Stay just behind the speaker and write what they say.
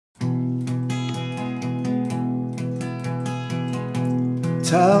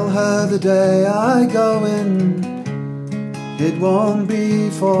Tell her the day I go in, it won't be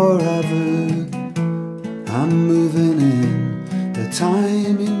forever. I'm moving in, the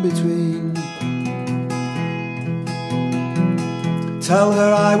time in between. Tell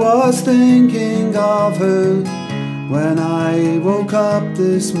her I was thinking of her when I woke up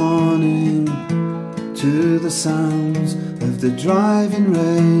this morning to the sounds of the driving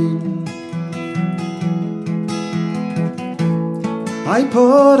rain. I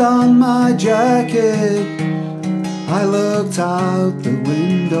put on my jacket, I looked out the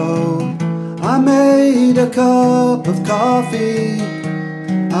window, I made a cup of coffee,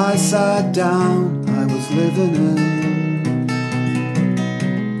 I sat down, I was living in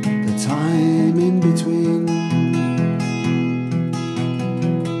the time in between.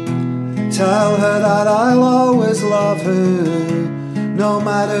 Tell her that I'll always love her, no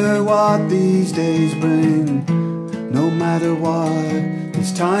matter what these days bring, no matter what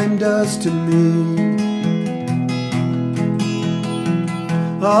this time does to me.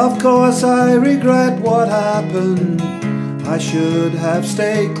 Of course I regret what happened, I should have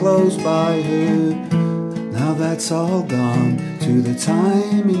stayed close by her. Now that's all gone to the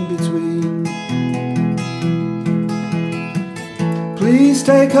time in between. Please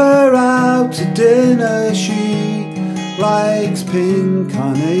take her out to dinner, she likes pink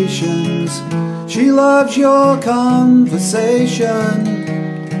carnations. She loves your conversation,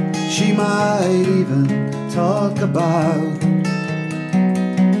 she might even talk about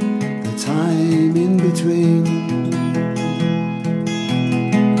the time in between.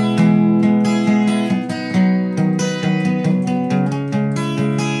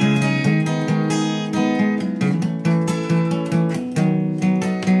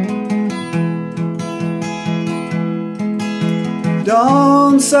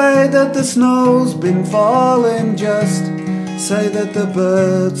 Don't say that the snow's been falling, just say that the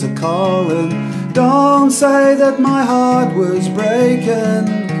birds are calling. Don't say that my heart was breaking,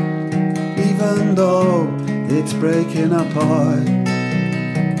 even though it's breaking apart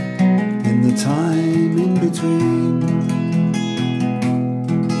in the time in between.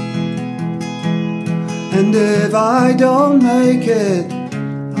 And if I don't make it,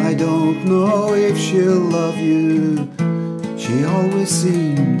 I don't know if she'll love you. She always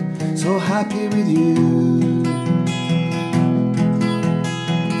seemed so happy with you.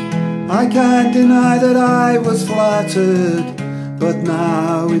 I can't deny that I was flattered, but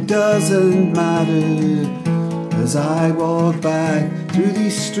now it doesn't matter, as I walk back through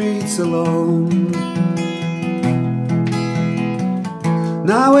these streets alone.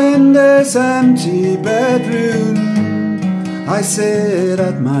 Now in this empty bedroom, I sit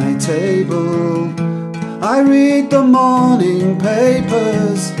at my table, I read the morning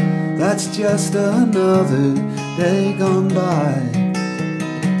papers, that's just another day gone by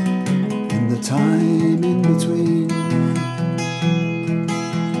in the time in between.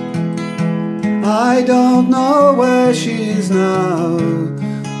 I don't know where she is now,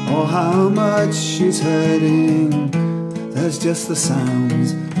 or how much she's hurting. There's just the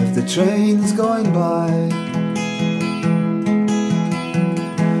sounds of the trains going by.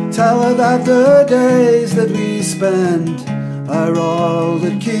 Tell her that the days that we spend are all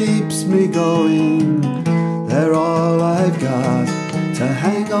that keeps me going. They're all I've got to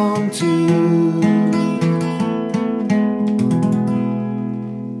hang on to.